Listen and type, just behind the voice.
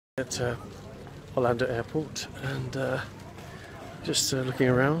At Orlando Airport, and just looking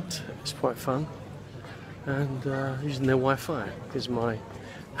around. It's quite fun, and using their Wi-Fi because my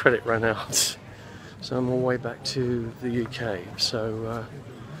credit ran out. So I'm on my way back to the UK. So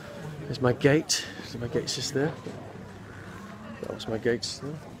there's my gate. So my gate's just there. That was my gate's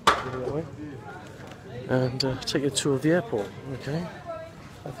there. That way. And take a tour of the airport. Okay.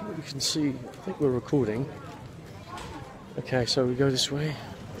 I think we can see. I think we're recording. Okay, so we go this way.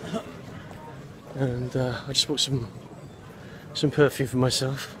 And I just bought some perfume for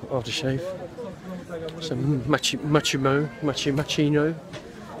myself, aftershave. Some Machino.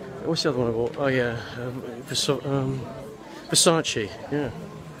 What's the other one I bought? Oh yeah, Versace. Yeah,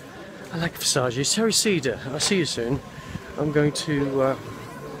 I like Versace. Terry Cedar. I'll see you soon. I'm going to.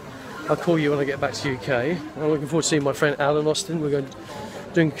 I'll call you when I get back to the UK. I'm looking forward to seeing my friend Alan Austin. We're going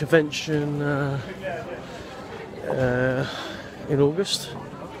doing a convention in August.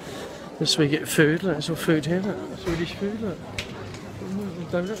 This we get food. Look, there's all food here. Look, Swedish food. Look,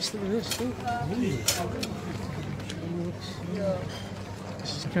 donuts. Look at this. Look.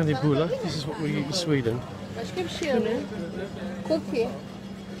 This is cannibula. This is what we eat in Sweden. It's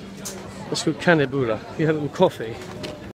called cannibula. You have it with coffee.